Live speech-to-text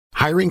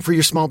Hiring for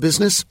your small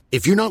business?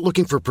 If you're not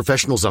looking for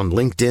professionals on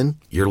LinkedIn,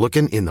 you're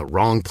looking in the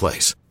wrong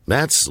place.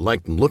 That's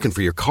like looking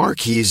for your car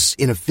keys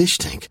in a fish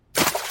tank.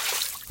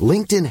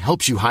 LinkedIn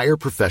helps you hire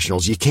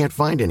professionals you can't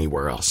find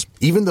anywhere else,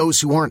 even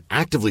those who aren't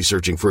actively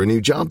searching for a new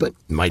job but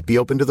might be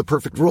open to the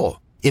perfect role.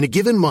 In a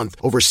given month,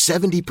 over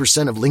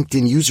 70% of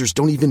LinkedIn users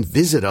don't even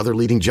visit other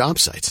leading job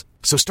sites.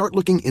 So start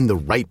looking in the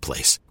right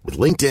place. With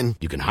LinkedIn,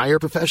 you can hire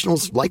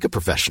professionals like a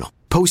professional.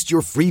 Post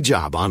your free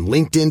job on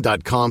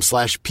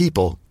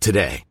linkedin.com/people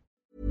today.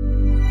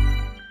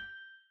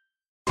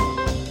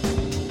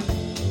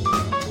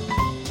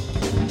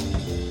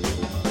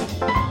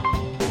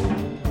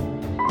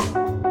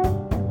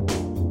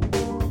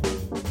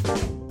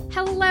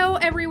 Hello,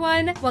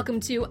 everyone. Welcome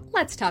to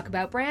Let's Talk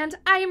About Brand.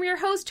 I am your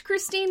host,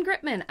 Christine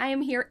Gritman. I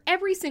am here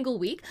every single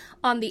week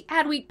on the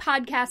Adweek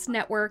Podcast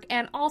Network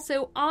and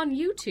also on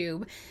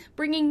YouTube,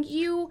 bringing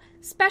you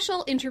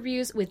special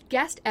interviews with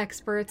guest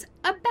experts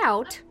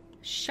about,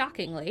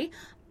 shockingly,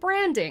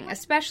 branding,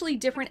 especially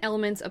different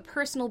elements of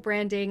personal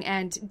branding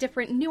and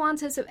different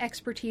nuances of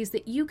expertise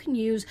that you can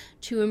use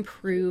to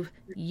improve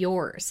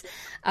yours.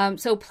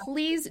 So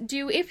please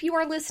do, if you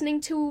are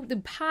listening to the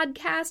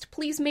podcast,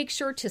 please make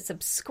sure to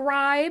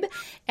subscribe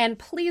and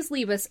please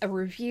leave us a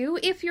review.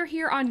 If you're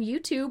here on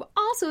YouTube,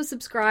 also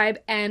subscribe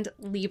and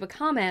leave a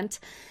comment.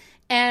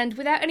 And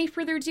without any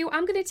further ado,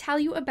 I'm going to tell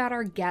you about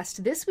our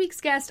guest. This week's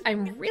guest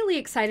I'm really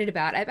excited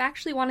about. I've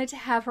actually wanted to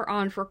have her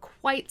on for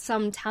quite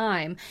some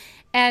time.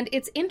 And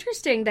it's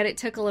interesting that it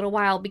took a little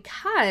while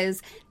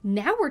because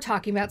now we're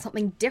talking about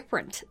something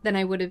different than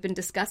I would have been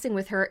discussing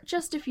with her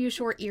just a few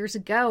short years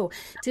ago.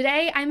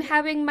 Today I'm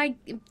having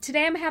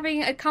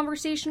a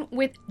conversation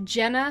with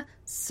Jenna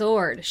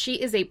Soard. She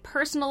is a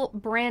personal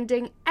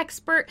branding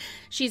expert.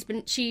 She's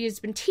been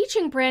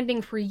teaching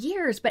branding for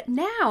years, but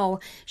now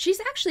she's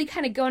actually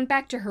kind of going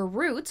back to her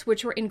roots,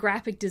 which were in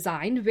graphic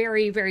design,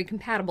 very, very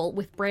compatible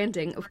with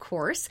branding, of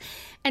course.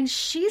 And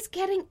she's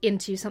getting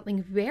into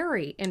something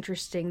very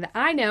interesting that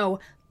I know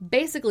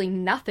basically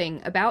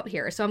nothing about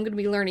here. So I'm going to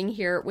be learning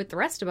here with the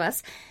rest of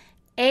us,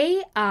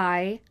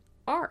 AI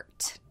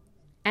art,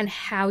 and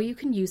how you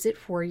can use it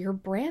for your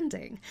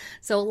branding.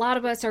 So a lot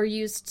of us are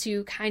used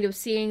to kind of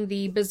seeing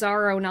the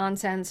bizarro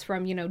nonsense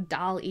from,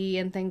 DALL-E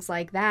and things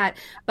like that.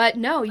 But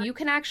no, you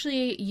can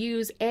actually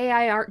use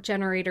AI art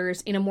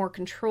generators in a more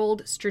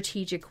controlled,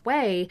 strategic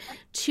way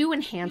to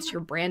enhance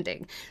your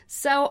branding.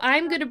 So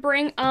I'm going to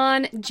bring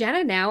on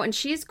Jenna now, and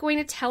she's going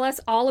to tell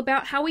us all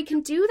about how we can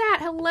do that.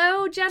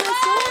 Hello, Jenna.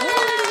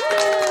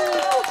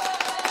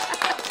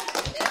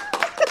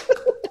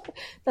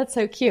 That's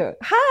so cute.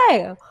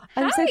 Hi.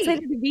 I'm Hi. so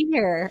excited to be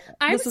here.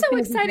 I'm so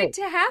excited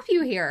to have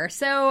you here.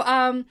 So,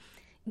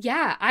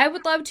 I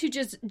would love to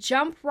just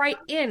jump right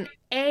in.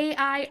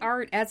 AI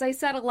art, as I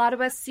said, a lot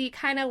of us see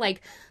kind of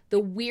like the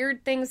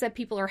weird things that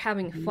people are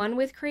having fun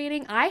with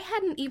creating. I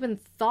hadn't even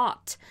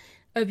thought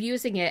of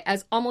using it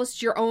as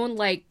almost your own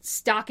like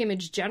stock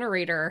image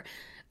generator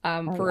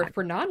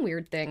for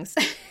non-weird things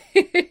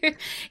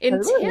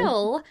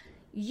until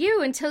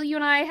you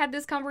and I had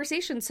this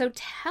conversation. So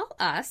tell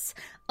us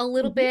a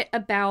little bit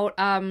about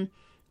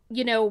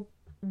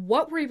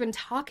what we're even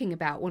talking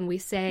about when we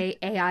say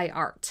AI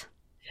art.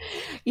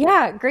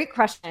 Yeah, great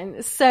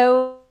question.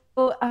 So,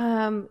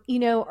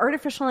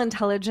 artificial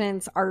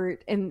intelligence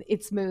art in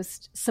its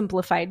most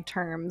simplified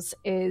terms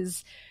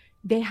is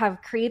they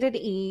have created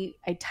a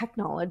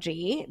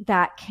technology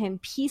that can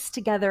piece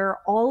together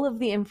all of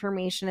the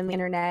information in the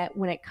internet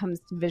when it comes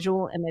to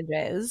visual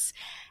images.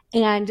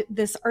 And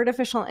this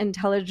artificial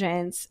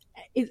intelligence,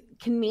 it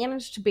can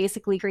manage to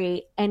basically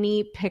create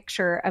any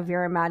picture of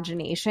your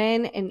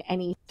imagination in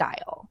any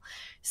style.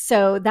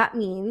 So that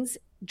means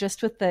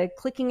just with the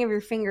clicking of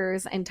your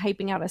fingers and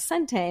typing out a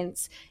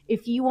sentence,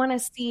 if you want to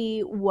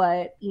see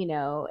what,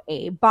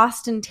 a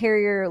Boston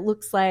Terrier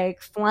looks like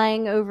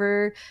flying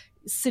over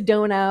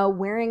Sedona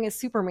wearing a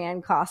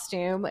Superman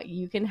costume,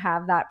 you can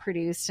have that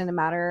produced in a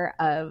matter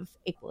of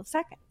a couple of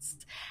seconds.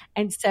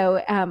 And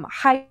so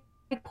high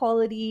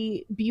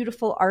quality,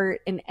 beautiful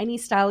art in any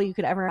style you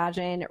could ever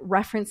imagine,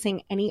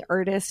 referencing any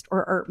artist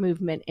or art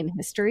movement in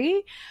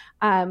history.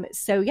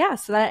 So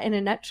that in a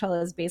nutshell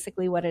is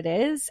basically what it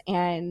is.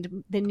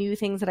 And the new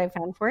things that I've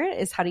found for it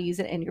is how to use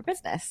it in your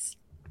business.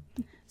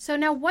 So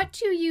now what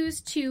do you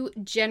use to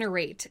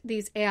generate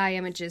these AI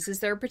images? Is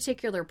there a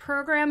particular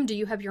program? Do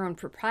you have your own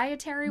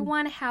proprietary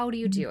one? How do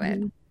you do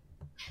it?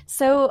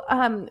 So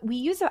we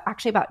use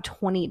actually about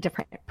 20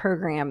 different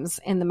programs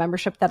in the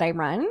membership that I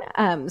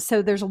run.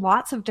 So there's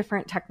lots of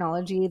different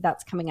technology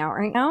that's coming out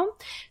right now.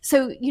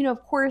 So,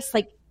 of course,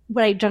 like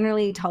what I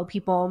generally tell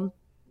people,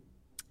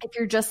 if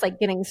you're just like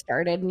getting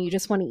started and you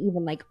just want to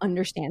even like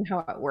understand how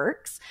it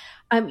works,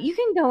 you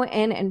can go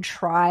in and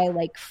try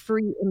like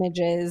free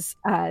images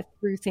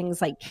through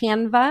things like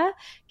Canva.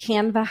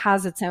 Canva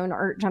has its own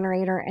art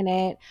generator in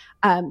it.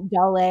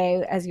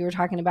 DALL-E, as you were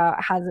talking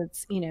about, has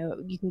its,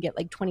 you can get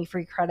like 20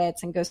 free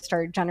credits and go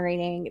start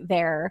generating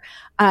there.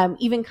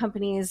 Even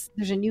companies,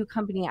 there's a new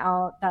company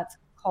out that's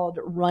called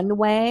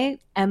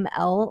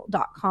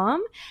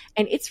runwayml.com.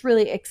 And it's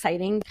really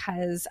exciting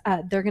because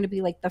they're going to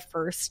be like the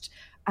first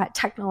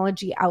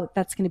technology out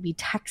that's going to be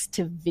text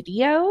to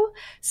video.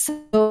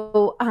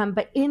 So,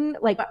 but in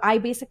like what I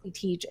basically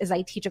teach is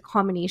I teach a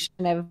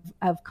combination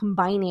of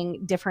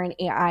combining different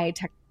AI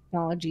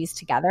technologies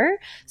together.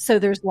 So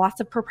there's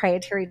lots of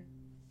proprietary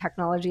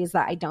technologies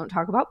that I don't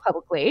talk about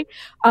publicly.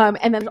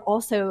 And then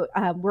also,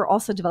 we're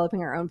also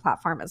developing our own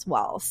platform as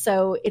well.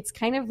 So it's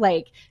kind of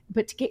like,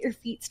 but to get your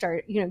feet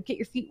started, get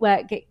your feet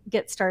wet,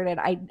 get started.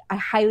 I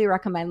highly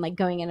recommend like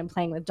going in and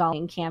playing with Dolly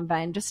and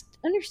Canva and just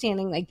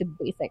understanding like the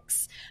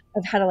basics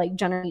of how to like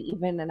generate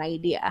even an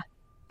idea.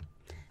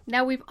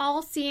 Now, we've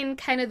all seen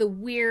kind of the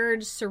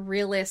weird,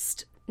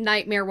 surrealist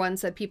nightmare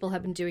ones that people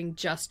have been doing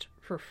just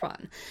for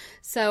fun.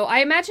 So I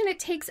imagine it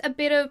takes a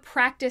bit of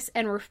practice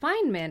and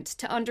refinement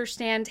to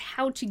understand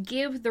how to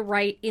give the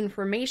right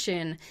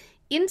information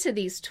into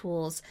these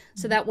tools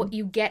so that what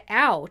you get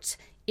out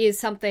is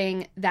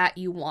something that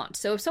you want.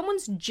 So if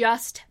someone's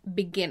just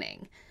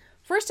beginning,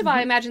 first of all,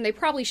 I imagine they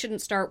probably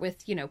shouldn't start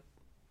with,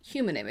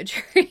 human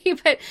imagery,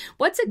 but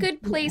what's a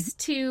good place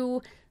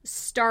to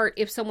start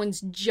if someone's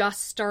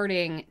just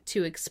starting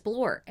to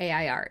explore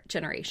AI art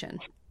generation?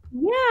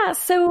 Yeah.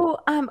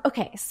 So,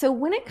 okay. So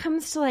when it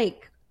comes to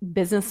like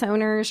business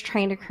owners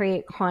trying to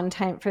create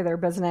content for their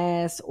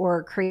business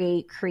or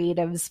create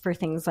creatives for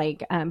things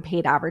like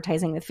paid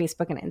advertising with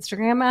Facebook and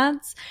Instagram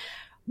ads,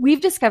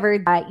 we've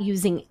discovered that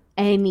using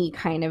any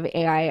kind of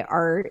AI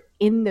art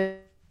in those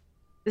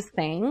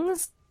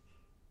things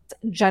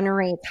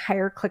generates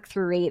higher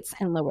click-through rates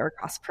and lower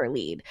cost per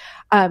lead.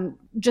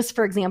 Just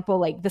for example,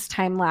 like this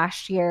time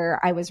last year,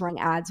 I was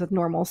running ads with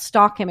normal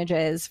stock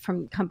images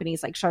from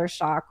companies like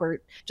Shutterstock or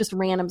just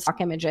random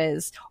stock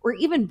images or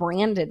even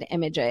branded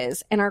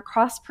images. And our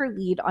cost per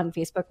lead on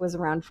Facebook was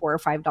around $4 or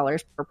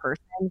 $5 per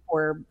person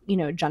for,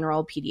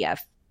 general PDF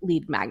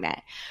lead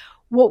magnet.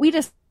 What we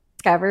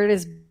discovered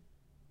is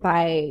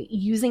by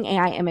using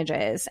AI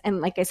images,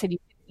 and like I said,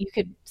 you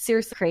could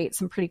seriously create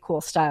some pretty cool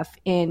stuff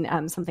in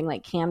something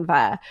like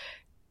Canva.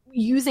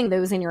 Using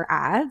those in your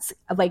ads,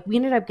 like we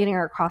ended up getting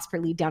our cost per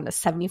lead down to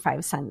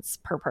 75 cents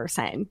per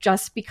person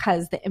just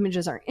because the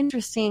images are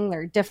interesting,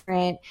 they're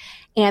different,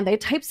 and the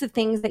types of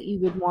things that you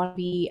would want to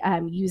be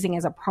using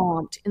as a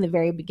prompt in the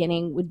very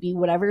beginning would be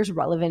whatever's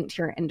relevant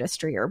to your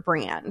industry or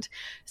brand.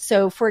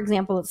 So for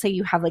example, let's say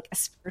you have like a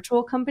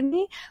spiritual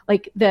company,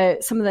 like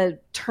some of the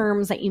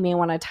terms that you may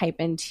want to type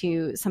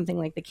into something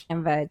like the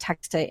Canva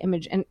text to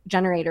image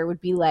generator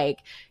would be like,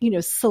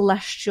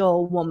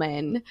 celestial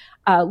woman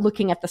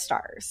looking at the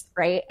stars.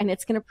 Right. And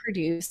it's going to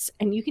produce,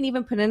 and you can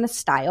even put in a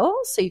style.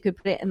 So you could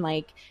put it in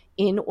like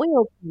in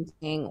oil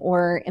painting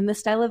or in the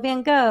style of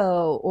Van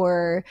Gogh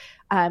or,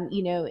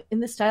 in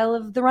the style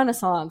of the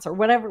Renaissance or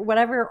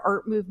whatever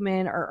art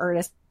movement or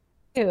artist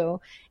do.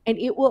 And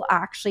it will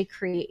actually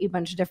create a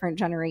bunch of different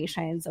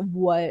generations of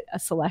what a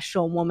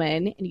celestial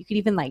woman, and you could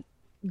even like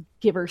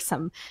give her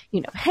some,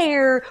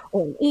 hair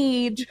or an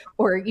age,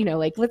 or,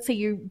 like, let's say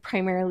you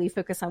primarily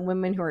focus on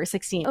women who are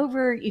 60 and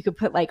over. You could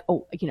put like,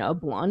 a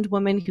blonde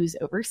woman who's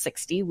over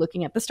 60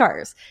 looking at the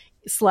stars,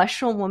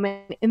 celestial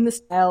woman in the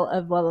style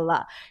of blah, blah,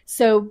 blah.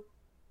 So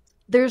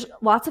there's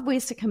lots of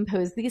ways to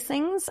compose these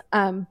things.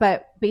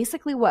 But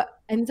basically what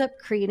ends up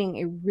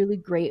creating a really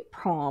great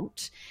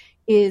prompt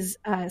is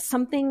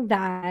something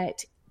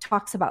that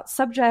talks about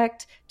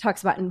subject,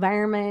 talks about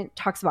environment,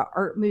 talks about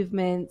art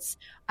movements,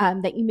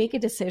 that you make a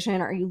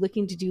decision. Are you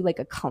looking to do like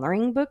a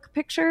coloring book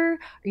picture?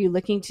 Are you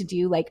looking to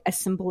do like a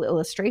simple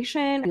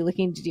illustration? Are you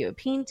looking to do a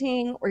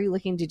painting? Or are you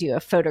looking to do a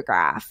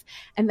photograph?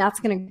 And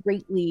that's going to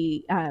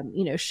greatly,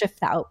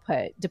 shift the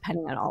output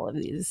depending on all of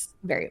these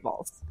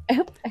variables. I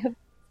hope.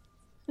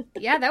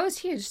 Yeah, that was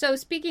huge. So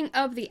speaking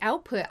of the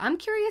output, I'm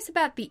curious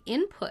about the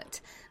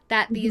input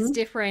that these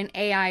different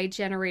AI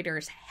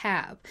generators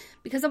have.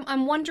 Because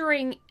I'm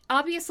wondering,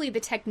 obviously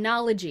the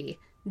technology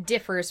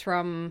differs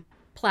from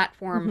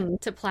platform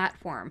to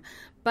platform.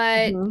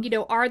 But,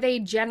 are they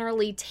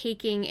generally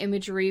taking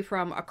imagery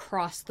from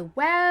across the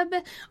web?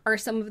 Are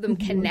some of them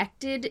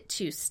connected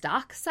to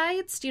stock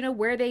sites? Do you know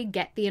where they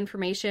get the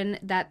information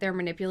that they're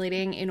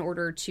manipulating in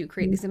order to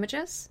create these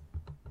images?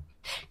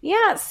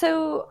 Yeah,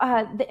 so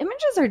the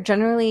images are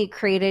generally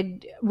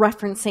created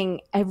referencing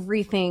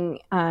everything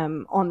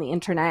on the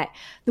internet.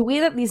 The way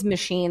that these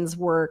machines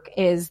work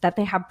is that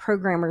they have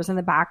programmers in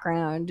the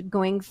background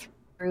going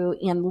through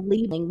and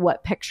labeling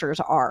what pictures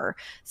are.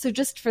 So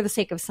just for the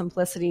sake of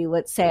simplicity,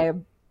 let's say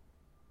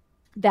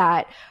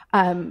that,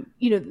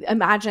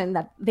 imagine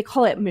that they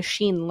call it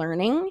machine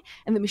learning,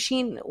 and the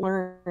machine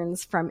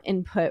learns from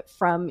input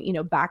from,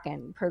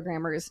 back-end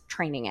programmers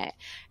training it.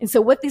 And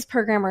so what these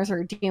programmers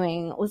are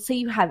doing, let's say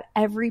you have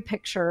every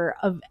picture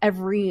of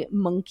every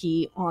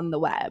monkey on the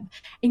web,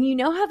 and you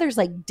know how there's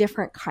like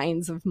different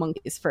kinds of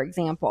monkeys, for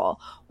example.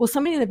 Well,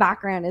 somebody in the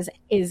background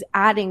is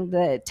adding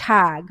the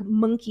tag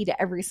monkey to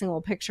every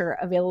single picture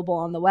available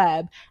on the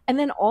web, and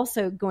then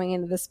also going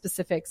into the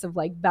specifics of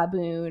like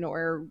baboon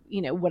or,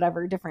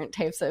 whatever different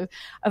types of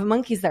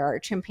monkeys there are,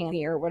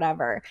 chimpanzee or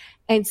whatever.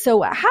 And so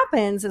what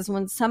happens is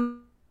when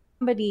somebody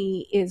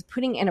somebody is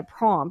putting in a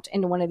prompt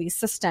into one of these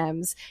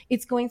systems,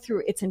 it's going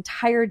through its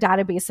entire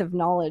database of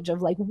knowledge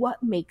of like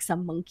what makes a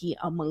monkey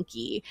a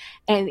monkey.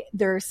 And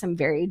there are some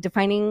very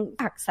defining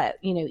facts that,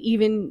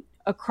 even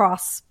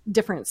across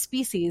different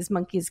species,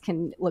 monkeys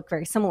can look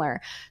very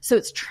similar. So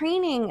it's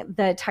training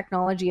the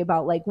technology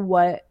about like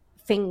what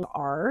things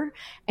are.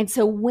 And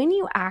so when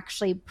you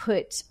actually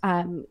put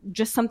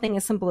just something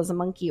as simple as a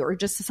monkey, or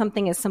just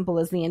something as simple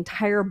as the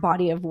entire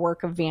body of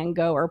work of Van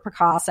Gogh or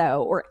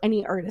Picasso or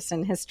any artist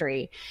in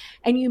history,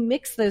 and you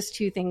mix those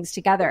two things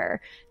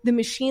together, the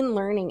machine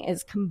learning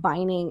is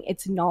combining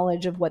its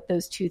knowledge of what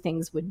those two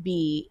things would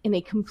be in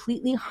a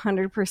completely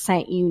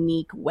 100%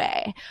 unique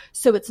way.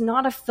 So it's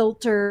not a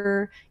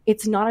filter.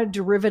 It's not a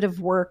derivative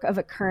work of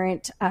a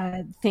current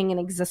thing in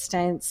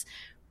existence.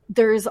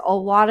 There's a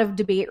lot of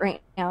debate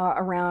right now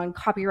around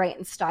copyright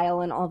and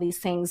style and all these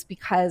things,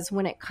 because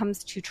when it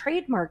comes to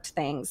trademarked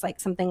things,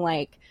 like something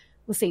like,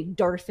 let's say,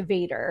 Darth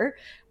Vader,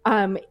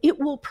 it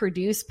will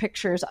produce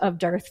pictures of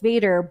Darth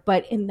Vader,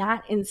 but in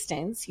that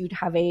instance, you'd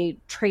have a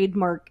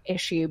trademark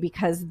issue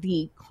because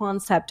the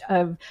concept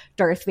of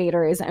Darth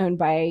Vader is owned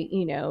by,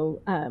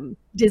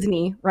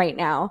 Disney right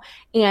now,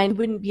 and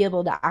wouldn't be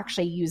able to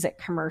actually use it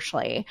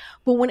commercially.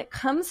 But when it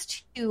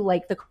comes to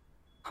like the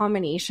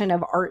combination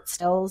of art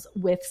styles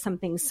with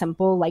something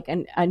simple like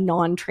a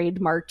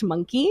non-trademarked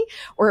monkey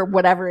or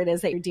whatever it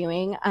is that you're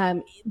doing,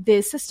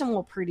 the system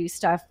will produce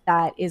stuff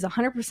that is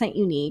 100%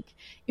 unique.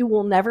 It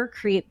will never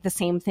create the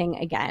same thing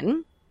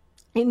again.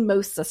 In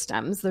most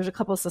systems, there's a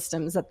couple of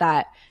systems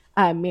that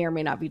may or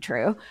may not be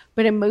true,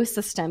 but in most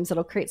systems,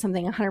 it'll create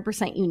something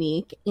 100%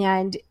 unique.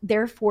 And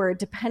therefore,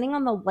 depending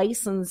on the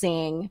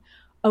licensing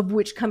of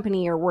which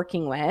company you're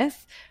working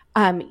with,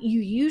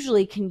 you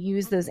usually can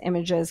use those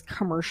images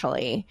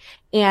commercially.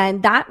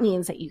 And that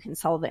means that you can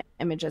sell the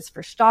images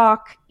for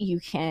stock.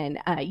 You can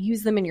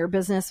use them in your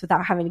business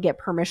without having to get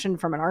permission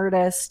from an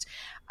artist.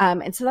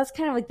 And so that's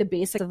kind of like the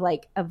basics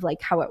of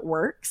how it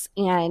works.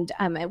 And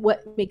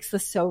what makes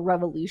this so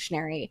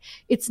revolutionary.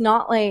 It's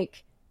not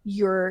like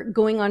you're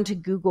going onto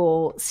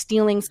Google,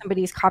 stealing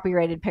somebody's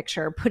copyrighted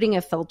picture, putting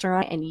a filter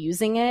on it and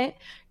using it.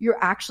 You're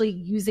actually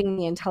using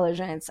the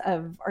intelligence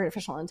of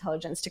artificial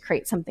intelligence to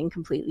create something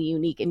completely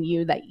unique in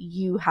you that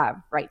you have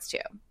rights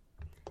to.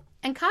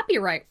 And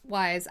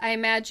copyright-wise, I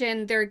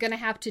imagine they're going to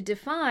have to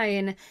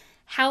define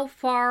how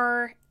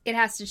far it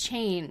has to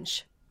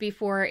change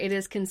before it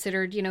is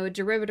considered, a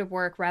derivative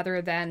work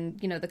rather than,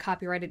 the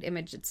copyrighted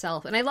image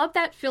itself. And I love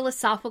that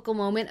philosophical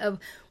moment of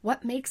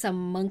what makes a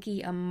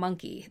monkey a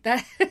monkey.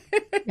 That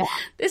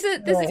this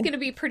is going to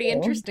be pretty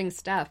interesting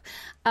stuff.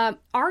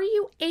 Are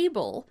you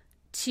able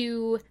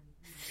to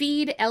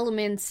feed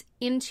elements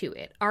into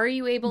it? Are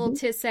you able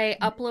to say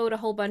upload a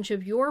whole bunch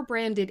of your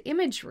branded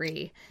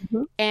imagery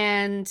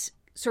and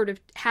sort of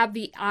have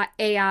the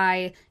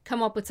AI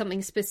come up with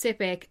something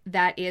specific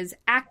that is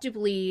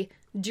actively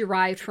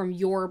derived from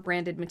your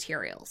branded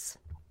materials?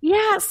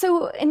 Yeah.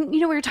 So, and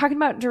we were talking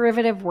about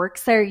derivative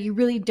works there. You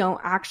really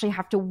don't actually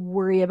have to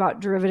worry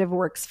about derivative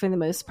works for the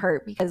most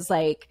part, because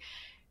like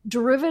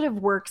derivative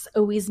works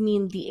always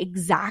mean the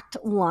exact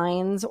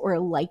lines or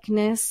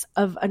likeness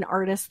of an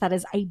artist that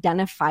is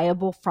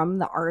identifiable from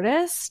the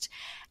artist.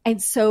 And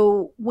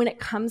so when it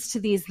comes to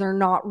these, they're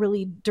not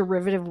really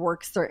derivative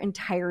works. They're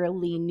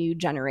entirely new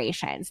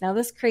generations. Now,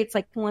 this creates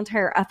like an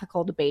entire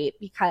ethical debate,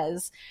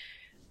 because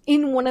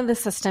in one of the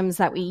systems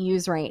that we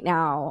use right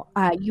now,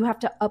 you have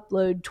to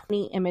upload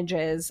 20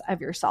 images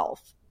of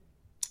yourself.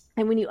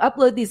 And when you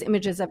upload these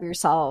images of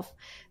yourself,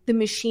 the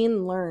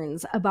machine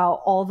learns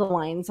about all the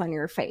lines on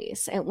your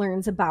face. It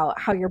learns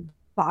about how your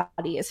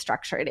body is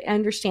structured. It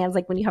understands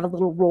like when you have a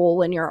little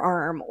roll in your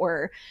arm,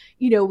 or,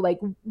 like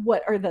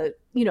what are the,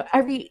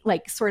 every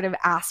like sort of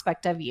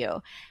aspect of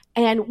you.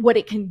 And what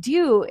it can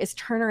do is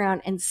turn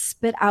around and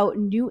spit out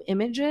new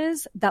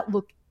images that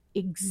look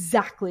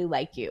exactly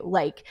like you.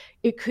 Like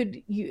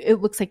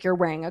it looks like you're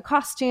wearing a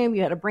costume,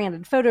 you had a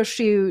branded photo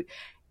shoot.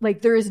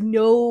 Like there is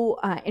no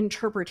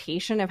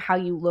interpretation of how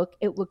you look.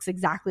 It looks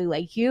exactly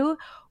like you.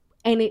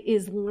 And it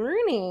is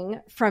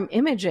learning from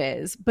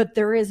images, but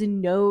there is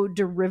no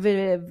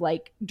derivative,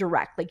 like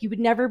direct. Like you would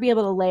never be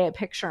able to lay a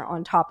picture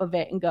on top of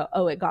it and go,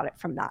 oh, it got it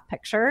from that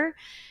picture.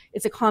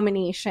 It's a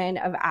combination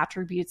of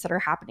attributes that are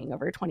happening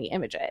over 20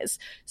 images.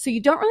 So you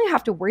don't really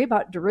have to worry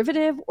about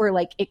derivative or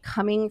like it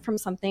coming from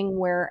something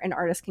where an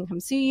artist can come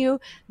sue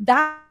you.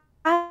 That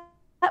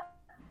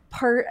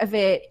part of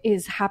it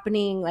is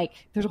happening. Like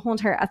there's a whole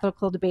entire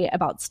ethical debate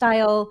about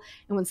style,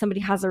 and when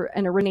somebody has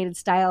an originated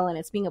style and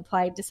it's being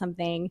applied to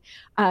something,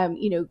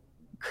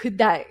 could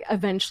that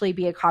eventually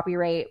be a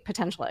copyright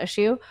potential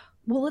issue?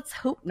 Well, let's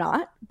hope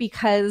not,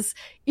 because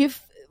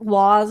if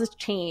laws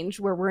change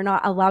where we're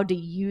not allowed to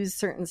use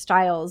certain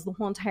styles, the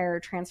whole entire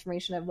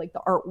transformation of like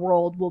the art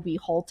world will be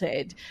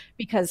halted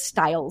because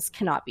styles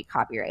cannot be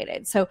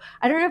copyrighted. So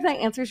I don't know if that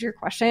answers your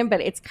question, but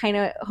it's kind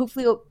of,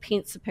 hopefully it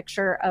paints a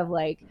picture of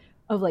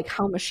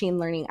how machine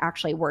learning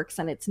actually works.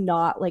 And it's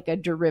not like a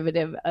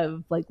derivative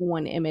of like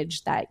one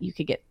image that you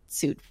could get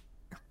sued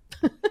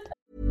for.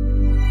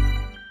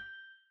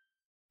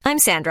 I'm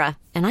Sandra,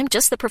 and I'm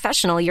just the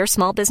professional your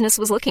small business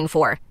was looking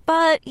for.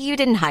 But you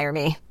didn't hire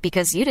me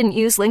because you didn't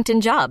use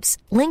LinkedIn Jobs.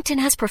 LinkedIn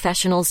has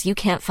professionals you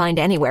can't find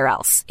anywhere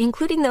else,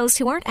 including those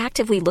who aren't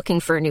actively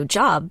looking for a new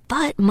job,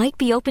 but might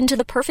be open to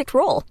the perfect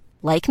role,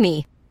 like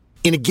me.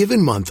 In a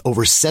given month,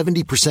 over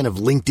 70% of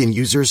LinkedIn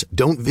users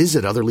don't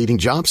visit other leading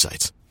job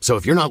sites. So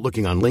if you're not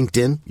looking on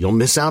LinkedIn, you'll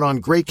miss out on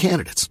great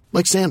candidates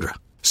like Sandra.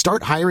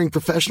 Start hiring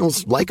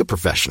professionals like a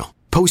professional.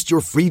 Post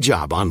your free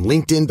job on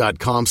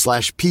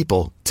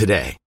linkedin.com/people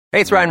today. Hey,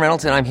 it's Ryan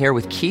Reynolds, and I'm here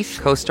with Keith,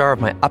 co-star of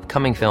my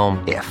upcoming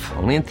film, If,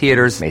 only in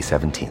theaters May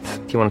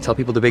 17th. Do you want to tell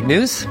people the big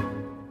news?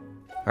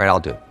 All right,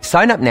 I'll do it.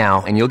 Sign up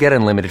now and you'll get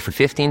unlimited for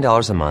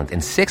 $15 a month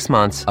and 6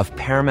 months of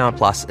Paramount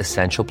Plus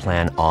Essential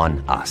Plan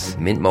on us.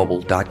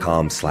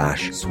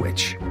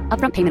 MintMobile.com/switch.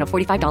 Upfront payment of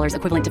 $45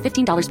 equivalent to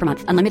 $15 per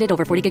month. Unlimited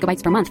over 40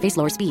 gigabytes per month. Face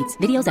lower speeds.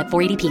 Videos at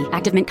 480p.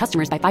 Active Mint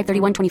customers by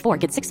 531.24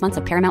 get 6 months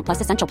of Paramount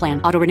Plus Essential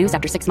Plan. Auto renews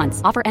after 6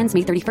 months. Offer ends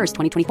May 31st,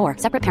 2024.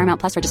 Separate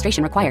Paramount Plus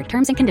registration required.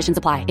 Terms and conditions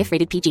apply if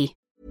rated PG.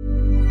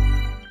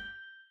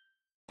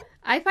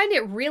 I find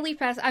it really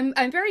fast.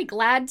 I'm very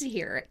glad to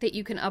hear that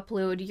you can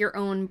upload your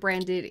own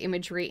branded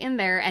imagery in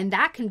there, and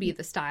that can be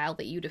the style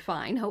that you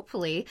define,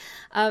 hopefully.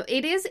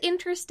 It is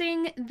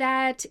interesting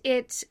that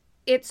it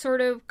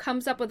sort of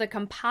comes up with a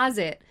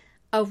composite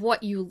of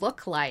what you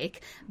look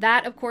like.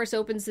 That, of course,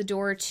 opens the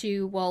door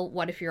to, well,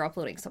 what if you're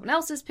uploading someone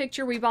else's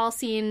picture? We've all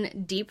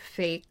seen deep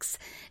fakes.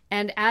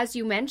 And as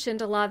you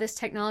mentioned, a lot of this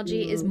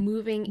technology is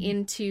moving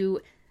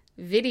into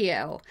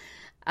video.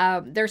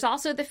 There's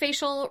also the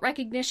facial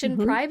recognition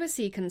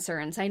privacy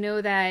concerns. I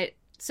know that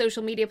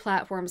social media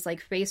platforms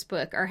like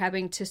Facebook are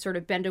having to sort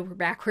of bend over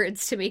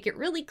backwards to make it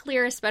really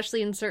clear,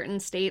 especially in certain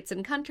states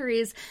and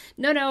countries.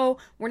 No,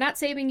 we're not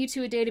saving you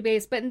to a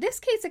database. But in this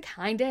case, it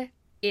kind of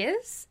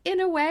is, in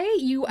a way.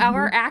 You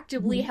are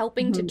actively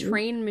helping to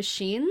train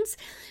machines.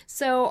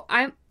 So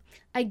I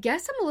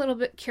guess I'm a little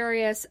bit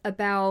curious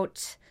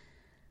about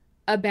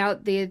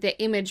the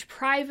image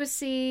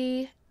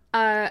privacy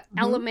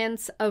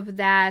elements of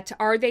that.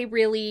 Are they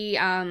really,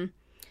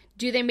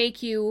 do they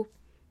make you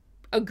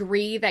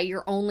agree that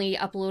you're only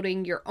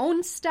uploading your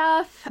own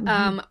stuff?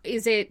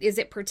 Is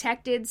it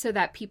protected so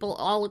that people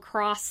all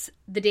across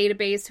the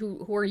database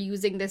who are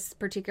using this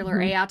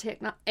particular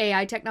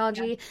AI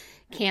technology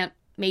can't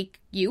make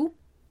you?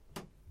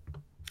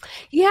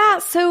 Yeah,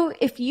 so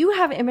if you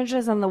have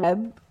images on the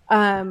web,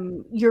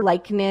 your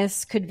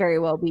likeness could very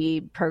well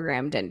be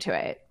programmed into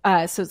it.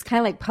 So it's kind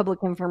of like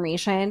public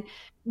information.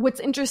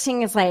 What's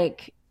interesting is,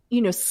 like,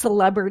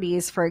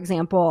 celebrities, for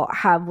example,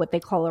 have what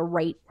they call a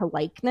right to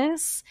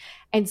likeness.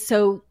 And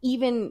so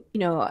even,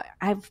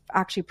 I've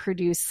actually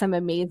produced some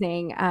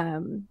amazing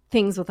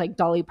things with like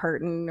Dolly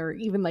Parton or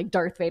even like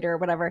Darth Vader or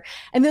whatever.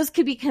 And those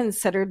could be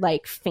considered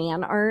like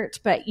fan art,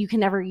 but you can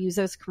never use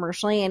those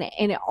commercially. And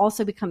it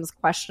also becomes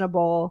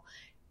questionable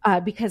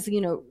because,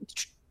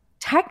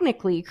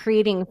 technically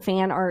creating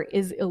fan art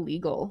is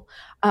illegal.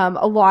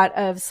 A lot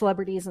of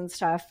celebrities and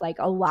stuff like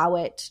allow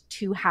it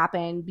to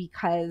happen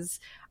because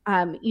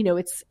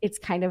it's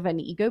kind of an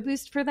ego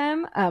boost for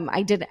them.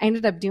 I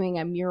ended up doing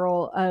a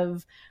mural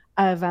of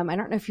I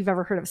don't know if you've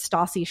ever heard of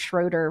Stassi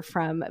Schroeder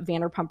from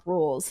Vanderpump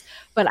Rules,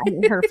 but I'm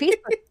in her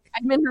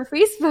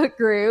Facebook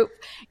group,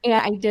 and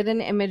I did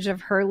an image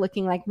of her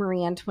looking like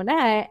Marie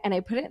Antoinette, and I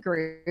put it in the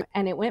group,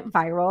 and it went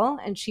viral,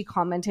 and she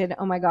commented,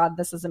 "Oh my God,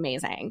 this is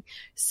amazing."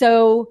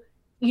 So,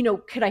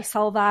 could I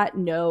sell that?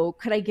 No.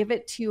 Could I give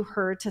it to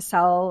her to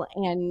sell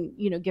and,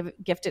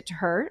 gift it to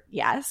her?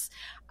 Yes.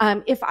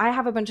 If I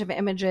have a bunch of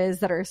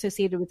images that are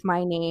associated with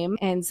my name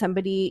and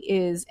somebody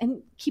is,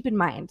 and keep in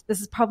mind,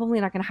 this is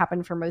probably not going to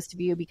happen for most of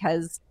you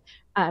because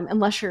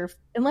unless you're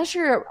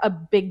a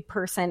big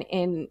person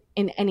in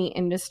any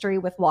industry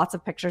with lots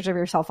of pictures of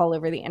yourself all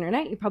over the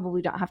internet, you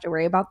probably don't have to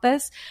worry about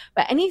this.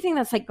 But anything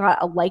that's like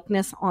got a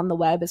likeness on the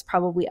web is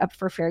probably up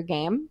for fair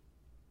game.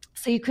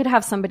 So you could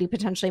have somebody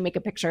potentially make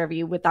a picture of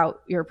you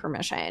without your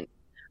permission.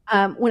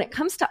 When it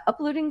comes to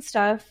uploading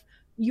stuff,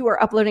 you are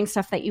uploading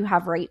stuff that you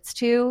have rights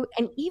to.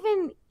 And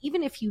even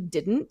if you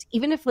didn't,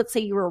 even if, let's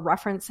say, you were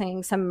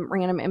referencing some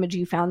random image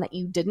you found that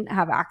you didn't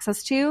have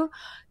access to,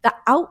 the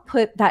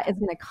output that is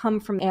going to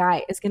come from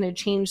AI is going to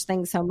change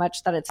things so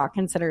much that it's not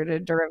considered a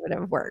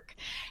derivative work.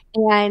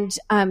 And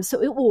so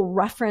it will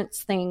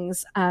reference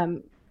things.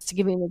 To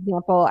give you an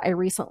example, I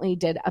recently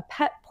did a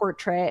pet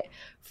portrait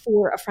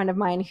for a friend of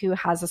mine who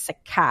has a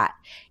sick cat.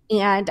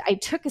 And I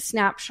took a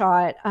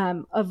snapshot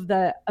of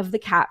the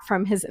cat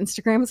from his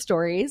Instagram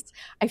stories.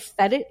 I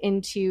fed it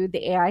into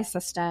the AI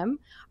system.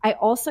 I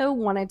also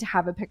wanted to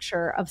have a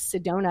picture of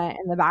Sedona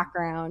in the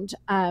background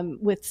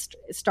with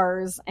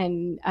stars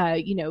and,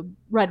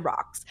 red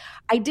rocks.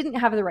 I didn't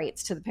have the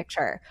rights to the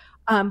picture.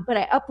 But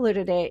I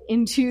uploaded it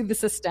into the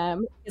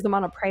system because I'm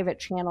on a private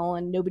channel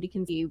and nobody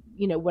can see,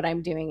 what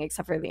I'm doing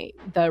except for the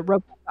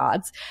robot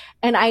gods.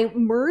 And I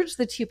merged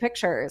the two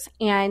pictures,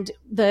 and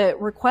the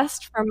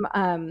request from,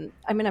 I'm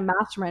in a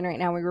mastermind right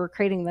now. We were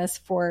creating this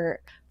for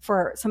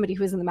somebody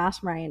who was in the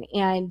mastermind,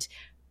 and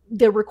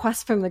the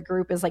request from the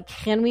group is like,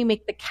 can we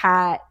make the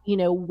cat,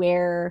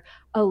 wear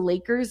a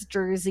Lakers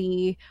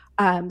jersey,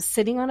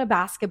 sitting on a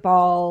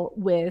basketball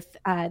with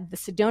the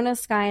Sedona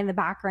sky in the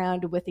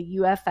background with a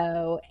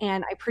UFO?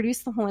 And I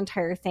produced the whole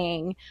entire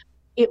thing.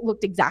 It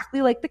looked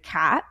exactly like the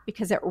cat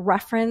because it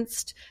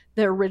referenced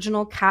the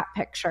original cat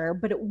picture,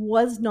 but it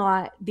was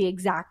not the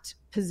exact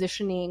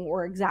positioning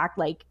or exact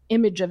like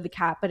image of the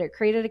cat, but it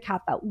created a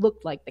cat that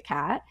looked like the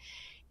cat.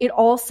 It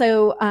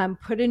also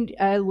put in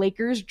a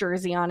Lakers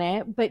jersey on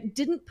it, but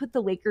didn't put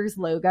the Lakers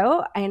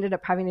logo. I ended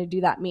up having to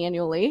do that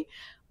manually.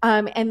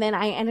 And then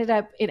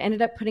it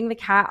ended up putting the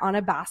cat on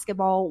a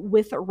basketball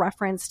with a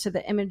reference to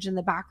the image in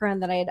the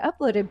background that I had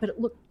uploaded, but it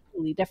looked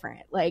totally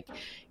different. Like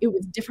it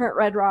was different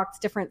red rocks,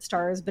 different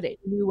stars, but it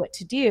knew what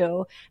to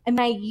do. And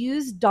I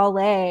used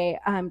DALL-E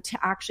to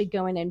actually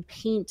go in and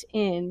paint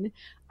in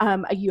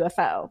a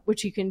UFO,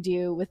 which you can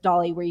do with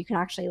DALL-E, where you can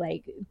actually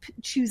like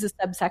choose a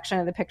subsection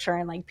of the picture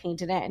and like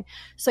paint it in.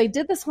 So I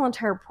did this whole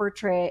entire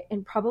portrait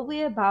in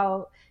probably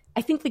about,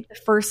 I think like the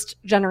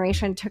first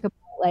generation took about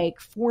like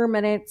 4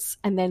 minutes,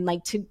 and then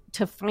like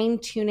to fine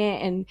tune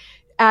it and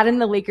add in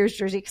the Lakers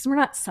jersey, because we're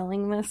not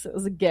selling this. It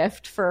was a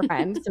gift for a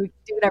friend, so we can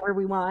do whatever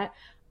we want.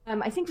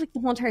 I think like the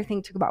whole entire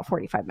thing took about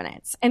 45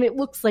 minutes, and it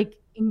looks like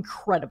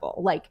incredible.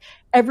 Like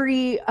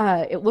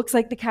it looks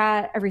like the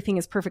cat. Everything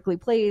is perfectly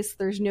placed.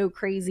 There's no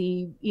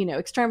crazy,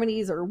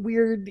 extremities or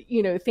weird,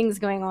 things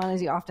going on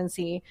as you often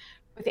see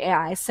with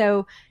AI.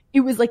 So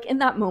it was like in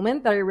that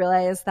moment that I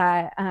realized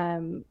that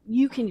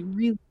you can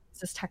really use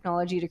this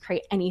technology to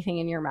create anything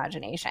in your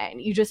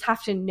imagination. You just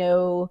have to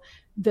know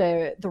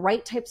the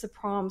right types of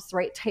prompts, the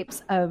right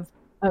types of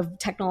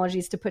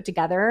technologies to put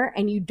together,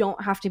 and you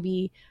don't have to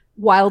be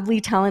wildly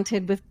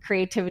talented with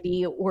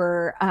creativity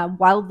or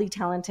wildly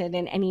talented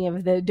in any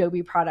of the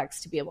Adobe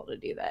products to be able to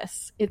do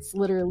this. It's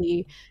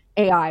literally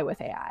AI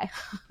with AI.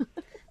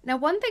 Now,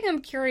 one thing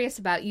I'm curious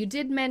about, you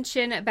did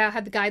mention about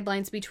how the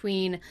guidelines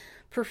between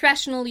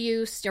professional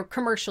use or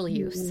commercial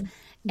use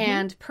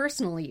and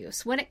personal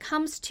use. When it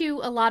comes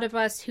to a lot of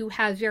us who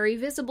have very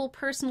visible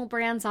personal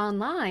brands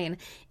online,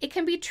 it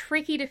can be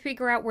tricky to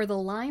figure out where the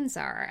lines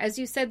are. As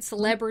you said,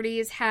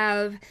 celebrities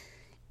have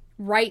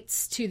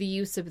rights to the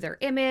use of their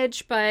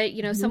image, but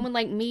someone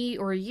like me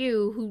or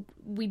you, who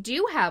we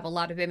do have a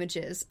lot of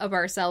images of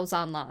ourselves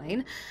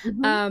online,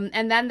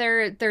 and then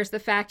there's the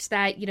fact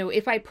that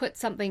if I put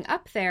something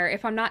up there,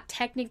 if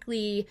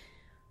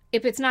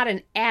it's not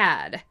an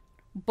ad,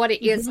 but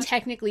it is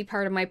technically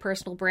part of my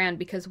personal brand,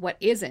 because what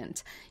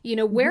isn't?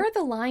 Where are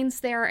the lines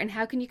there, and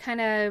how can you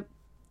kind of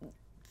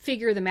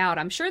figure them out?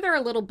 I'm sure they're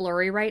a little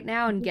blurry right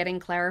now and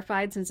getting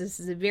clarified, since this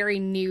is a very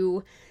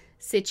new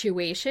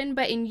situation,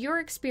 but in your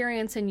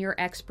experience and your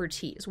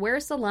expertise,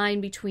 where's the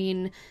line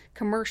between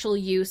commercial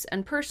use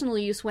and personal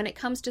use when it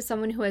comes to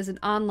someone who has an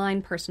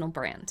online personal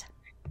brand?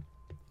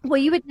 Well,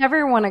 you would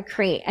never want to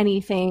create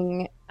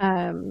anything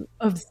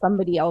of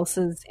somebody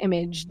else's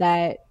image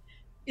that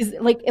is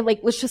like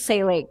let's just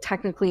say, like,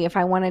 technically, if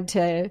I wanted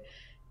to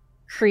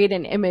create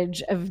an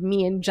image of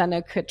me and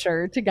Jenna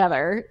Kutcher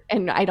together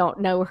and I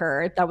don't know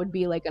her, that would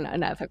be like an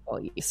unethical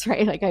use,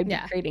 right? Like I'd be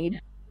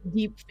creating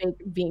deep fake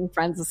being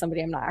friends with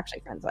somebody I'm not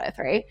actually friends with,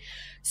 right?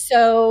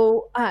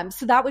 So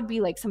that would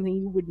be like something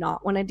you would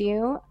not want to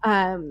do.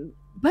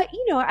 But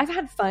I've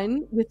had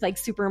fun with like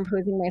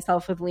superimposing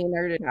myself with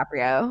Leonardo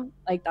DiCaprio.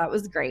 Like that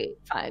was great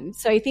fun.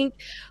 So I think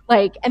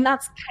and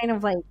that's kind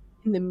of like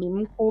in the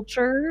meme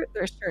culture,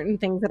 there's certain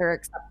things that are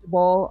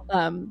acceptable.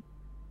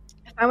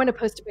 If I want to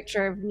post a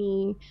picture of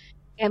me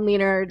and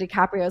Leonardo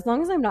DiCaprio, as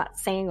long as I'm not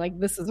saying like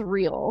this is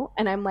real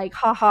and I'm like,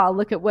 haha,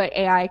 look at what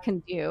AI can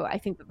do, I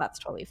think that that's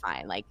totally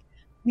fine. Like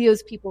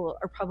those people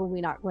are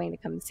probably not going to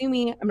come sue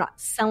me. I'm not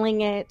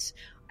selling it.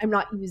 I'm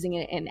not using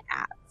it in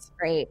ads,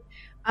 right?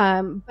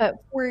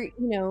 But for,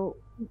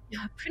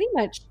 pretty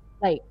much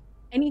like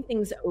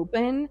anything's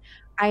open.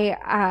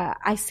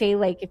 I say,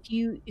 like, if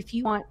you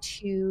want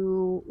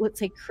to, let's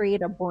say,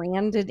 create a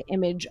branded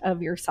image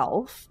of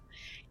yourself,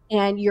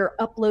 and you're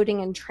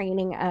uploading and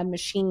training a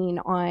machine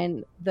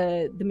on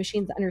the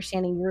machine's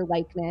understanding your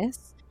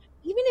likeness,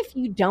 even if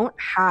you don't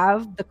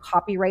have the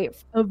copyright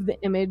of the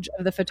image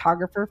of the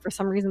photographer, for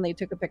some reason they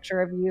took a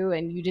picture of you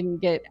and you didn't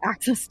get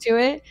access to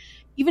it,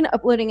 even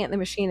uploading it in the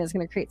machine is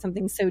going to create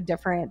something so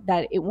different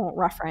that it won't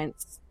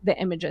reference the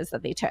images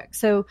that they took.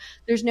 So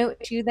there's no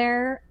issue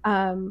there.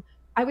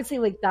 I would say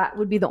like that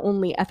would be the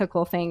only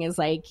ethical thing, is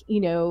like,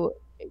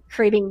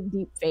 creating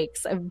deep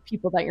fakes of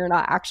people that you're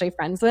not actually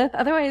friends with.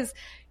 Otherwise,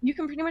 you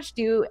can pretty much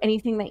do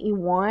anything that you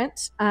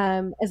want,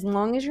 as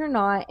long as you're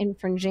not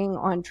infringing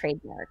on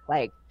trademark.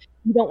 Like,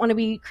 you don't want to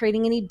be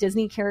creating any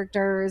Disney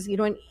characters. You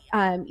don't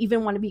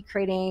even want to be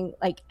creating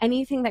like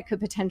anything that could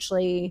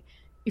potentially,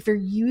 if you're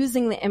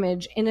using the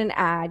image in an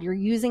ad, you're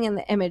using in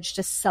the image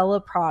to sell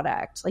a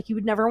product. Like, you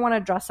would never want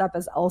to dress up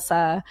as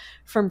Elsa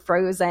from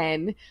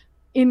Frozen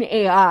in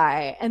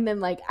AI and then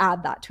like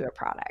add that to a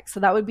product. So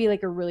that would be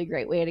like a really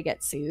great way to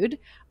get sued,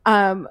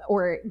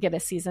 or get a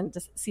cease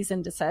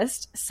and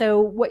desist.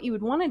 So what you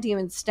would want to do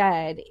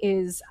instead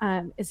is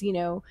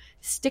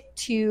stick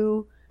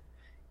to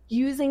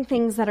using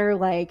things that are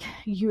like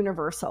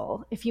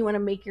universal. If you want to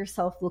make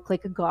yourself look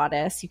like a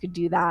goddess, you could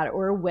do that,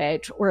 or a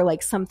witch, or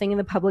like something in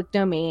the public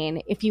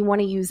domain. If you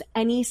want to use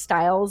any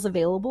styles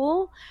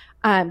available,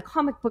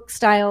 comic book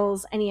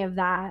styles, any of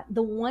that.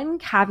 The one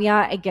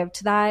caveat I give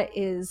to that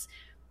is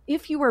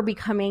if you are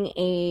becoming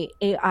a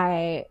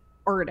AI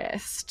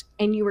artist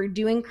and you are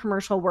doing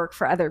commercial work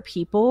for other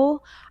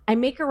people, I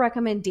make a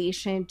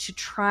recommendation to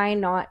try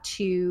not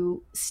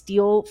to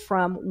steal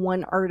from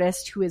one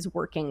artist who is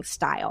working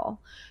style.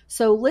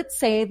 So let's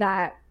say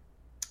that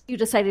you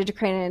decided to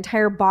create an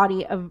entire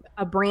body of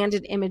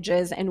branded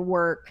images and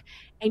work,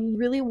 and you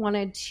really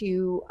wanted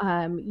to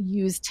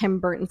use Tim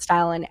Burton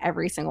style in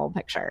every single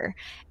picture,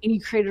 and you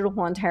created a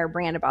whole entire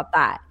brand about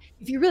that.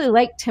 If you really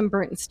like Tim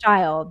Burton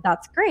style,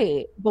 that's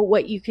great. But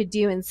what you could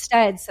do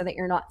instead, so that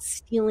you're not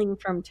stealing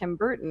from Tim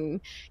Burton,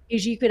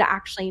 is you could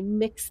actually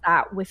mix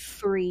that with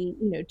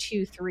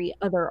 2, 3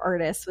 other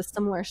artists with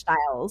similar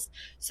styles.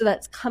 So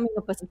that's coming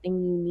up with something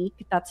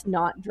unique that's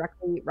not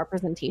directly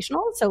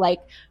representational. So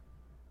like,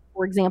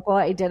 for example,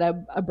 I did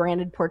a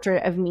branded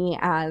portrait of me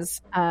as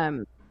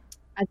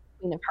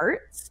Queen of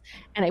Hearts,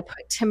 and I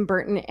put Tim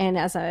Burton in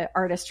as an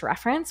artist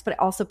reference, but I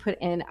also put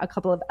in a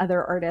couple of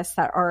other artists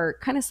that are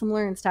kind of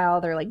similar in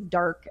style. They're like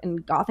dark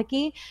and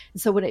gothic-y.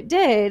 And so what it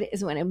did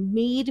is when it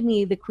made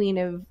me the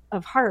Queen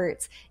of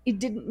Hearts, it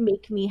didn't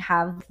make me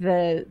have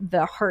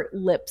the heart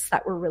lips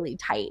that were really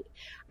tight.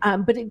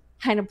 But it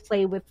kind of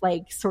played with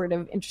like sort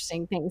of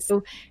interesting things.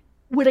 So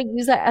would I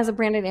use that as a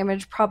branded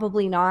image?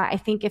 Probably not. I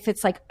think if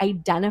it's like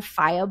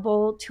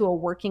identifiable to a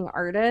working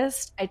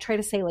artist, I try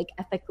to say like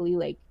ethically,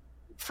 like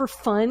for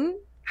fun,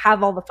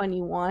 have all the fun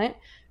you want.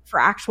 For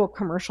actual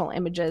commercial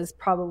images,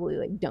 probably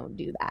like don't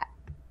do that.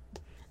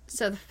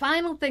 So the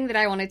final thing that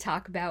I want to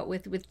talk about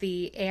with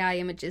the AI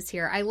images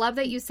here, I love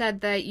that you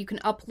said that you can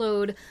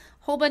upload a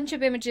whole bunch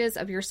of images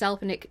of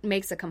yourself and it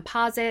makes a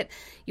composite.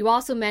 You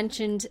also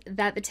mentioned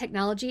that the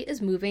technology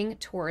is moving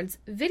towards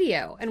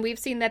video. And we've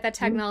seen that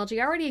technology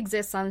already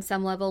exists on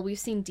some level. We've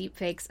seen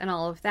deepfakes and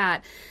all of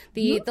that.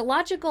 The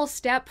logical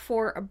step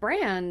for a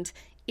brand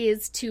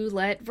is to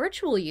let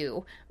virtual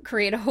you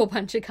create a whole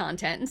bunch of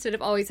content instead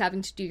of always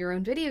having to do your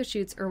own video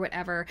shoots or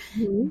whatever.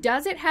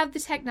 Does it have the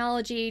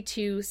technology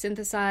to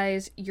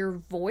synthesize your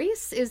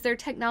voice? Is there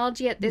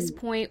technology at this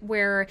point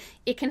where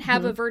it can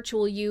have a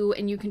virtual you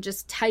and you can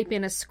just type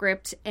in a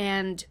script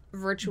and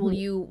virtual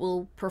you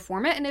will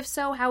perform it? And if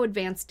so, how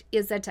advanced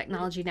is that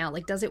technology now?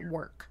 Like, does it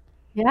work?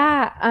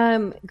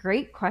 Yeah,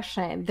 great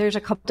question. There's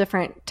a couple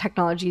different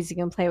technologies you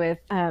can play with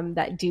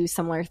that do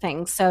similar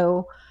things.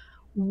 So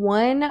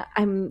one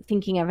I'm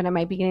thinking of, and I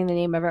might be getting the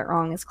name of it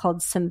wrong, is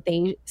called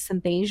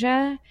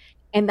Synthesia.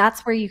 And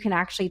that's where you can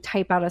actually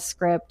type out a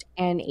script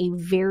and a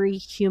very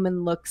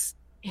human looking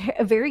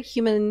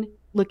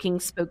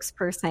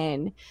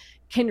spokesperson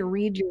can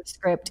read your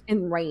script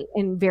and write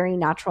in very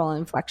natural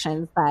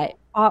inflections that,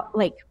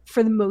 like,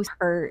 for the most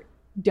part,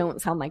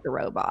 don't sound like a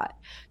robot.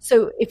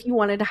 So if you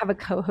wanted to have a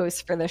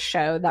co-host for the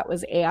show that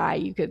was AI,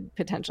 you could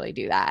potentially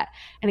do that.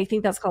 And I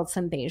think that's called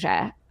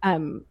Synthesia,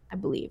 I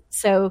believe.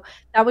 So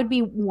that would be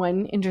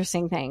one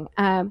interesting thing.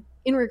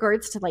 In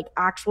regards to like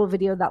actual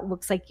video that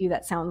looks like you,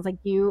 that sounds like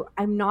you,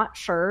 I'm not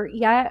sure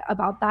yet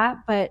about that,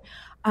 but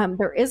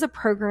there is a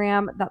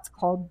program that's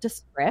called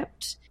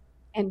Descript.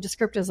 And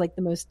Descript is like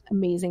the most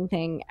amazing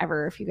thing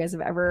ever. If you guys have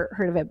ever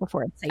heard of it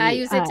before. I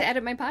use it to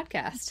edit my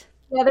podcast.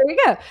 Yeah, there you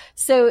go.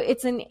 So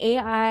it's an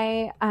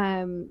AI,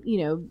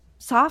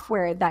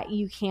 software that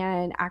you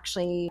can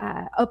actually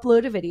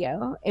upload a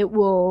video. It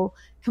will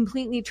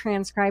completely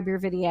transcribe your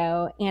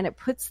video, and it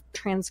puts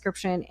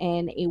transcription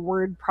in a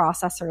word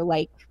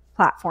processor-like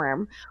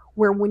platform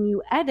where when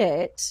you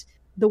edit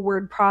the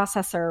word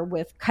processor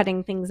with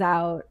cutting things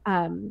out,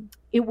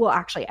 it will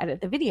actually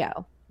edit the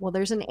video. Well,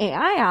 there's an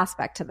AI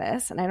aspect to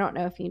this, and I don't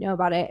know if you know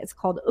about it. It's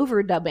called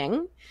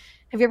overdubbing.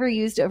 Have you ever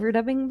used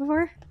overdubbing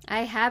before?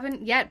 I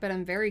haven't yet, but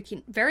I'm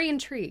very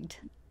intrigued.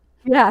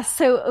 Yeah,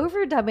 so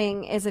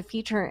overdubbing is a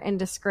feature in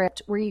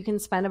Descript where you can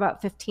spend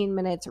about 15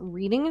 minutes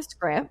reading a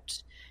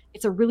script.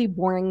 It's a really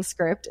boring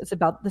script. It's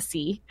about the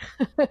sea.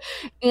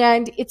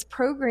 And it's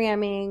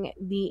programming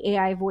the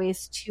AI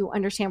voice to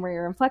understand where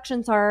your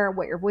inflections are,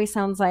 what your voice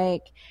sounds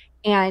like.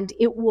 And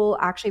it will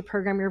actually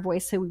program your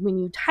voice. So when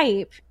you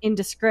type into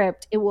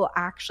Descript, it will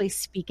actually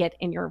speak it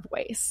in your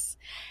voice.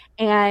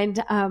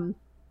 And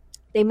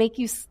they make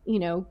you,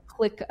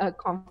 click a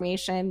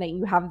confirmation that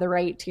you have the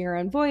right to your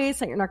own voice,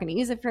 that you're not going to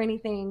use it for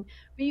anything.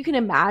 But you can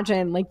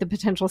imagine like the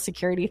potential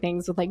security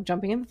things with like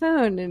jumping in the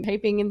phone and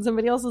typing in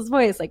somebody else's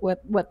voice, like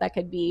what that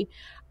could be.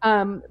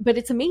 But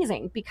it's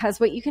amazing because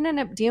what you can end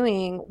up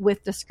doing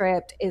with the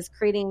script is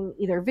creating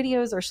either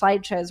videos or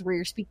slideshows where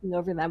you're speaking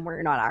over them where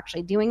you're not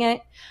actually doing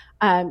it.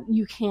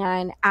 You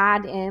can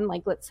add in,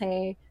 like, let's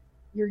say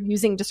you're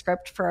using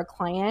Descript for a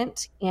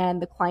client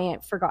and the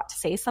client forgot to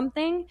say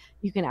something,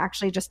 you can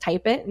actually just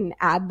type it and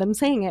add them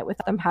saying it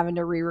without them having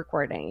to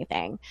re-record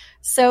anything.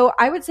 So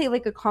I would say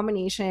like a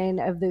combination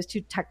of those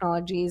two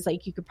technologies,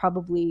 like you could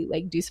probably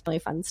like do some really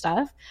fun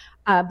stuff.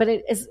 But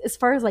as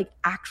far as like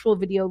actual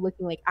video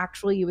looking like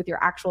actual you with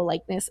your actual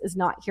likeness is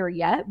not here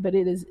yet, but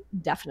it is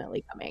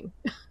definitely coming.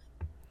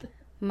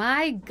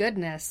 My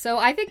goodness. So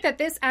I think that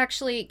this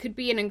actually could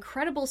be an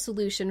incredible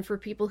solution for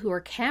people who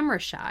are camera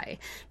shy.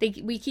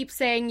 We keep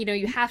saying, you know,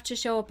 you have to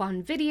show up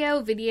on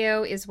video.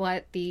 Video is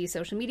what the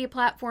social media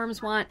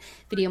platforms want.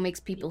 Video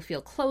makes people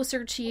feel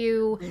closer to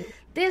you.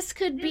 This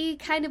could be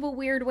kind of a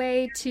weird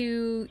way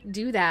to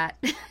do that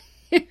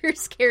if you're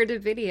scared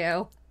of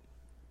video.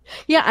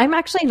 Yeah, I'm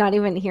actually not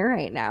even here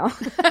right now.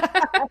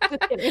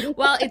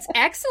 Well, it's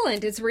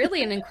excellent. It's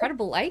really an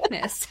incredible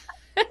likeness.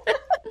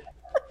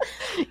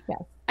 Yeah.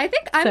 I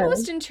think I'm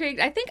most intrigued.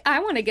 I think I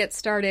want to get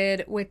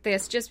started with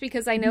this just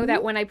because I know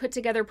that when I put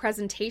together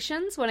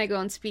presentations, when I go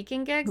on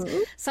speaking gigs,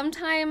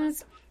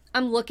 sometimes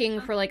I'm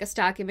looking for like a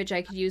stock image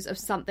I could use of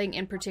something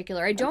in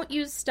particular. I don't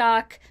use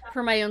stock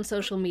for my own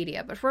social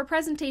media, but for a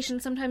presentation,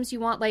 sometimes you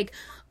want like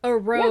a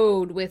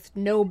road with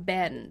no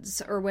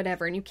bends or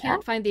whatever, and you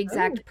can't find the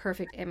exact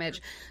perfect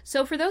image.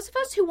 So for those of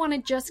us who want to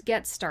just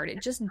get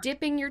started, just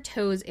dipping your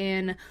toes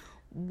in,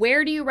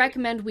 where do you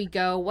recommend we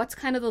go? What's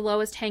kind of the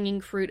lowest hanging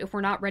fruit if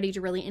we're not ready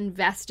to really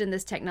invest in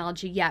this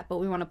technology yet, but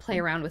we want to play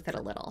around with it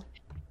a little?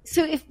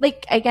 So if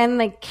like, again,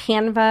 like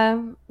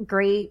Canva,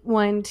 great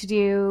one to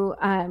do.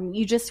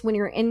 You just, when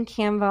you're in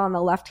Canva on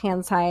the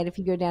left-hand side, if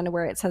you go down to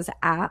where it says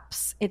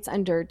apps, it's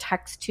under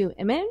text to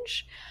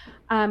image.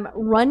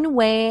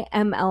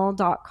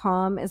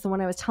 RunwayML.com is the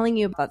one I was telling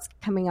you about that's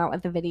coming out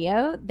with the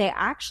video. They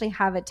actually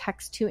have a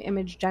text to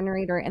image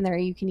generator in there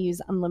you can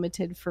use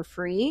unlimited for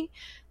free.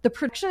 The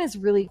production is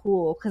really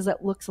cool because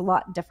it looks a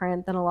lot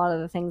different than a lot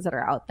of the things that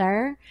are out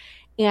there.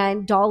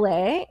 And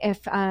Dalle,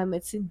 if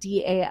it's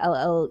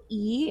Dalle,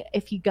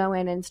 if you go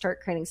in and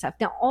start creating stuff.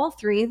 Now, all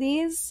three of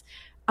these,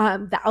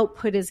 the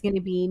output is going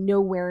to be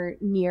nowhere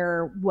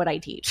near what I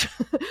teach,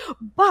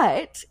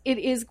 but it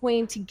is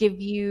going to give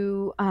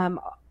you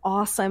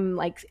awesome,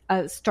 like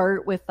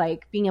start with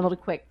like being able to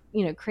create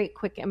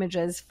quick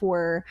images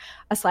for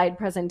a slide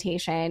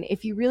presentation.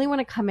 If you really want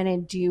to come in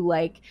and do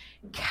like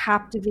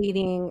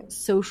captivating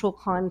social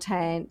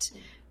content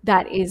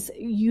that is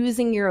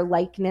using your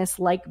likeness,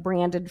 like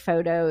branded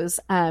photos,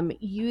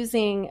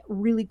 using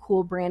really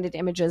cool branded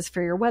images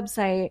for your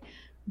website,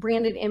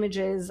 branded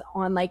images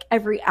on like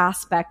every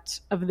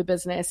aspect of the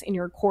business in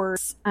your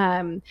course,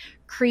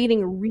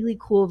 creating really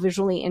cool,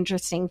 visually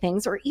interesting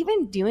things, or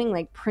even doing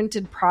like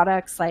printed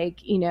products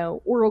like, you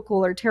know,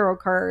 Oracle or tarot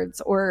cards,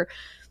 or,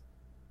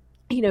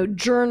 you know,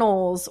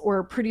 journals,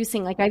 or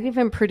producing, like I've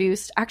even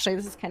produced, actually,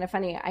 this is kind of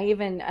funny. I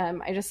even,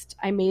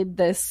 I made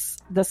this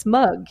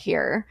mug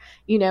here,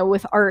 you know,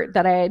 with art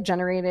that I had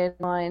generated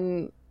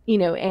on, you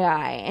know,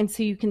 AI. And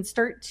so you can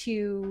start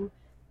to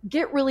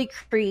get really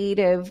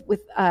creative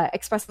with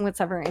expressing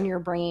what's ever in your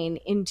brain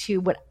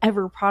into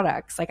whatever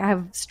products. Like I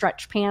have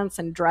stretch pants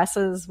and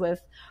dresses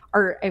with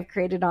art I've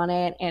created on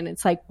it. And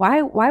it's like,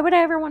 why would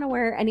I ever want to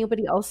wear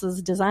anybody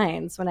else's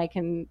designs when I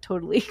can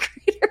totally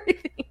create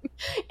everything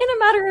in a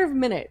matter of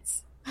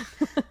minutes?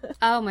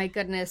 Oh my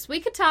goodness.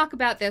 We could talk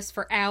about this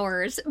for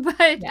hours,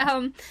 but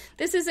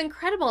this is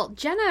incredible.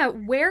 Jenna,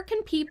 where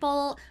can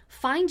people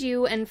find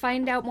you and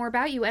find out more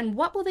about you, and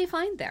what will they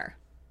find there?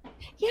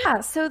 Yeah,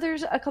 so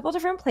there's a couple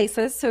different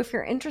places. So if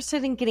you're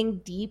interested in getting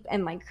deep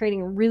and like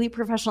creating really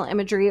professional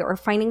imagery, or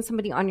finding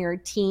somebody on your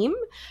team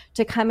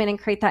to come in and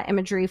create that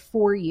imagery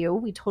for you,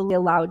 we totally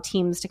allow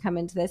teams to come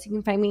into this. You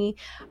can find me.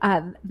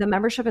 The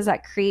membership is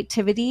at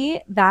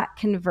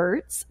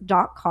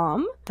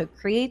creativity.converts.com. So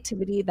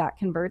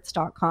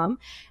creativity.converts.com.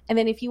 And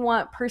then if you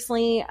want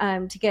personally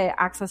to get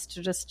access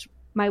to just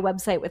my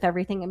website with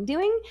everything I'm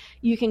doing,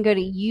 you can go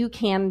to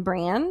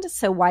YouCanBrand.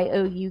 So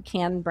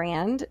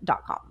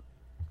youcanbrand.com.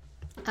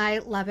 I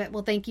love it.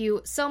 Well, thank you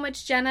so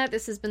much, Jenna.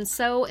 This has been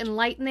so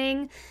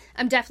enlightening.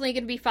 I'm definitely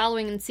going to be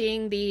following and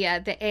seeing the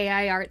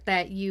AI art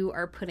that you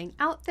are putting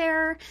out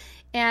there,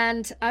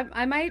 and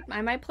I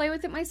might play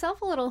with it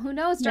myself a little. Who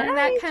knows? During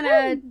that kind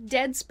of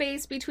dead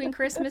space between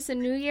Christmas and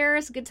New Year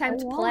is a good time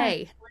to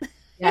play.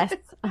 Yes,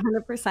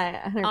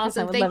 100%.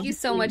 Awesome. Thank you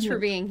so much for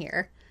being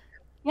here.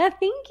 Yeah,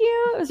 thank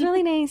you. It was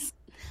really nice.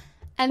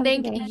 And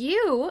thank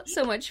you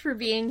so much for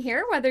being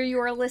here, whether you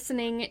are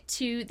listening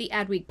to the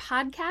Adweek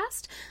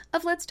podcast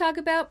of Let's Talk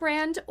About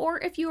Brand, or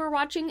if you are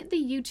watching the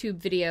YouTube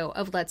video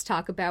of Let's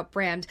Talk About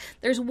Brand.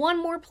 There's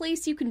one more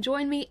place you can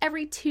join me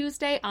every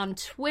Tuesday on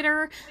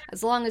Twitter,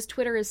 as long as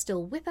Twitter is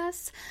still with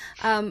us.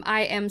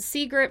 I am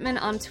C.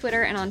 Gritman on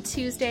Twitter, and on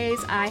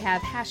Tuesdays I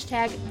have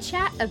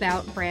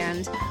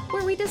 #ChatAboutBrand,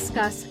 where we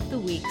discuss the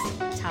week's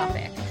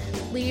topic.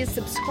 Please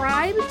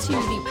subscribe to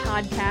the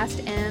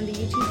podcast and the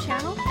YouTube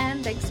channel,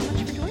 and thanks so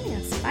much for joining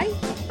us. Bye.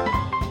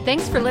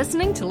 Thanks for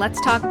listening to Let's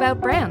Talk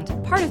About Brand,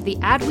 part of the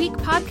Adweek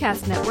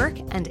Podcast Network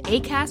and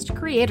Acast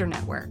Creator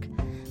Network.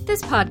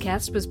 This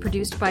podcast was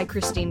produced by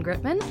Christine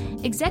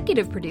Gritman,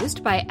 executive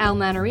produced by Al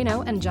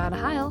Manarino and John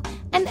Heil,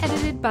 and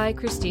edited by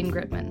Christine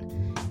Gritman.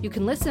 You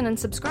can listen and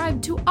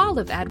subscribe to all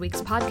of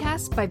Adweek's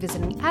podcasts by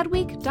visiting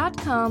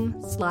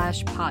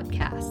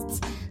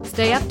adweek.com/podcasts.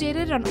 Stay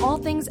updated on all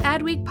things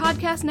Adweek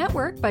Podcast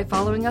Network by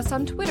following us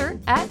on Twitter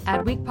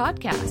 @Adweek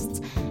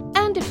Podcasts.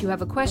 And if you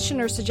have a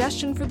question or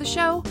suggestion for the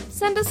show,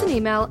 send us an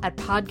email at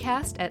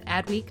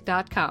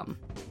podcast@adweek.com.